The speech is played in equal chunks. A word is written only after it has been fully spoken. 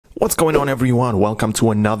What's going on, everyone? Welcome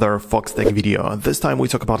to another Foxtech video. This time we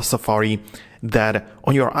talk about Safari that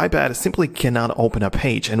on your iPad simply cannot open a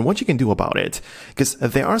page and what you can do about it. Because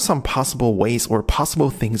there are some possible ways or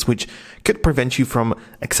possible things which could prevent you from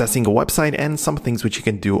accessing a website and some things which you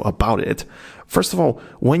can do about it. First of all,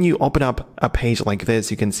 when you open up a page like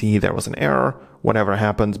this, you can see there was an error, whatever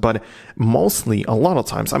happens, but mostly a lot of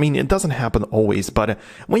times, I mean, it doesn't happen always, but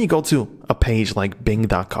when you go to a page like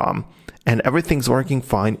bing.com, and everything's working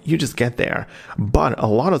fine, you just get there. But a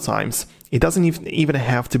lot of times, it doesn't even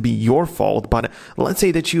have to be your fault, but let's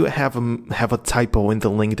say that you have a typo in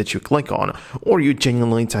the link that you click on, or you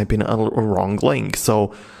genuinely type in a wrong link.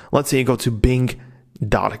 So let's say you go to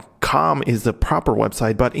bing.com is the proper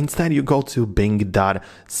website, but instead you go to bing.clm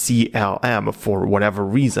for whatever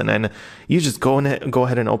reason, and you just go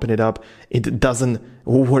ahead and open it up. It doesn't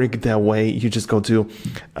work that way. You just go to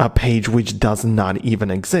a page which does not even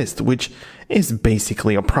exist, which is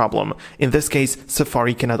basically a problem. In this case,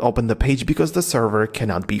 Safari cannot open the page because the server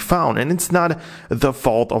cannot be found, and it's not the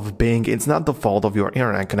fault of Bing, it's not the fault of your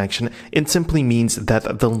internet connection. It simply means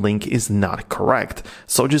that the link is not correct.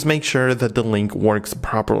 So just make sure that the link works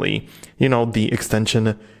properly. You know, the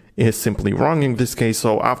extension is simply wrong in this case,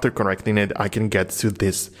 so after correcting it, I can get to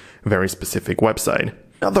this very specific website.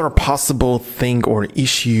 Another possible thing or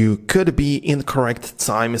issue could be incorrect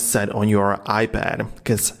time set on your iPad,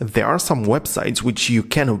 because there are some websites which you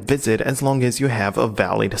can visit as long as you have a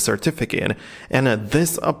valid certificate, and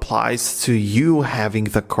this applies to you having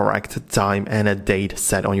the correct time and a date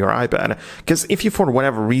set on your iPad, because if you for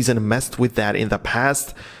whatever reason messed with that in the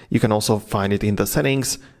past, you can also find it in the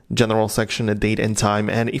settings, general section, a date and time.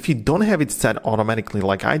 And if you don't have it set automatically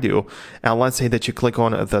like I do, and let's say that you click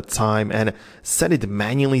on the time and set it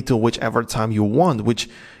manually to whichever time you want, which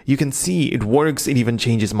you can see it works. It even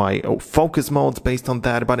changes my focus modes based on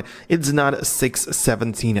that, but it's not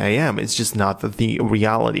 6:17 a.m. It's just not the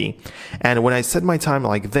reality. And when I set my time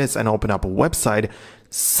like this and open up a website,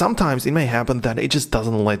 sometimes it may happen that it just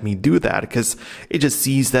doesn't let me do that because it just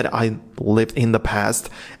sees that I lived in the past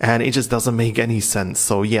and it just doesn't make any sense.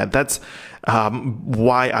 So yeah, that's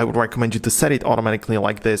why I would recommend you to set it automatically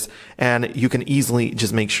like this, and you can easily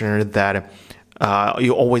just make sure that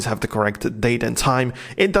you always have the correct date and time.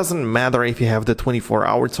 It doesn't matter if you have the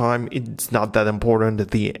 24-hour time. It's not that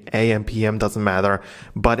important. The AM, PM doesn't matter,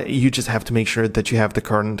 but you just have to make sure that you have the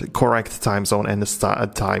correct time zone and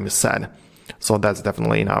the time set. So that's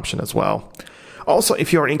definitely an option as well. Also,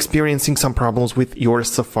 if you're experiencing some problems with your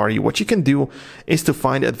Safari, what you can do is to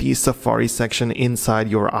find the Safari section inside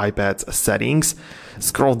your iPad's settings,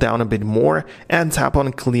 scroll down a bit more, and tap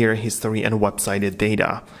on Clear History and Website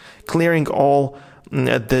Data. Clearing all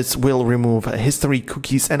this will remove history,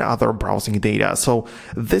 cookies, and other browsing data. So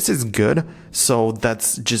this is good. So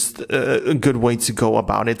that's just a good way to go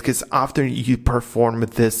about it, because after you perform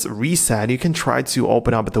this reset, you can try to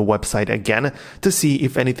open up the website again to see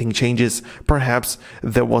if anything changes. Perhaps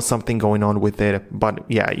there was something going on with it, but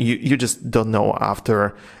yeah, you just don't know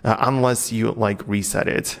after unless you like reset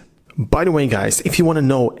it. By the way, guys, if you want to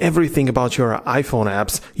know everything about your iPhone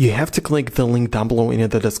apps, you have to click the link down below in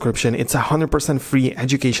the description. It's a 100% free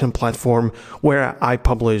education platform where I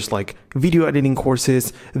publish like video editing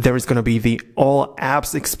courses. There is going to be the All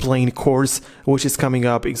Apps Explained course, which is coming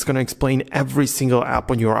up. It's going to explain every single app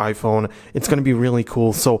on your iPhone. It's going to be really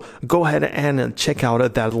cool. So go ahead and check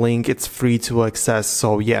out that link. It's free to access.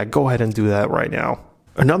 So yeah, go ahead and do that right now.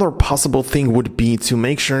 Another possible thing would be to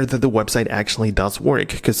make sure that the website actually does work.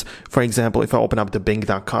 Because, for example, if I open up the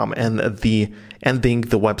bing.com and the ending,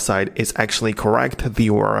 the website is actually correct, the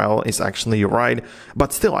URL is actually right,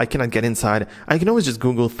 but still I cannot get inside, I can always just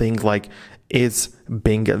Google things like, is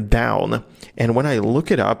Bing down? And when I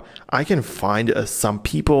look it up, I can find some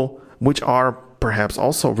people which are perhaps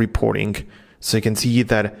also reporting. So you can see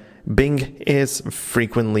that Bing is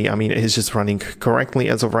frequently, I mean, it's just running correctly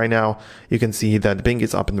as of right now. You can see that Bing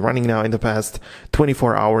is up and running now. In the past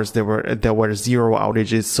 24 hours, there were 0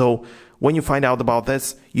 outages. So when you find out about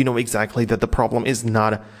this, you know exactly that the problem is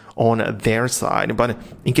not on their side. But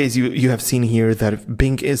in case you have seen here that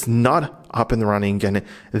Bing is not up and running and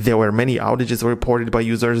there were many outages reported by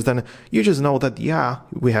users, then you just know that, yeah,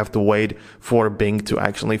 we have to wait for Bing to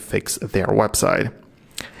actually fix their website.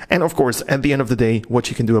 And of course, at the end of the day, what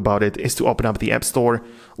you can do about it is to open up the App Store,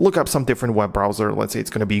 look up some different web browser. Let's say it's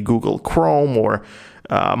going to be Google Chrome or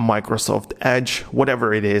Microsoft Edge,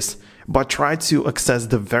 whatever it is, but try to access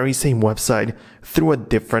the very same website through a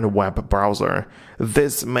different web browser.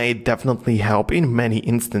 This may definitely help in many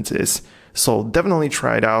instances. So definitely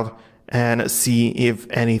try it out and see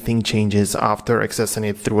if anything changes after accessing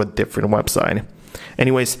it through a different website.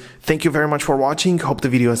 Anyways, thank you very much for watching. Hope the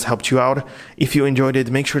video has helped you out. If you enjoyed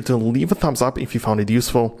it, make sure to leave a thumbs up if you found it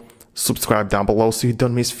useful. Subscribe down below so you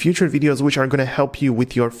don't miss future videos which are going to help you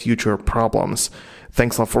with your future problems.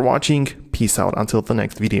 Thanks a lot for watching. Peace out until the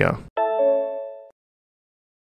next video.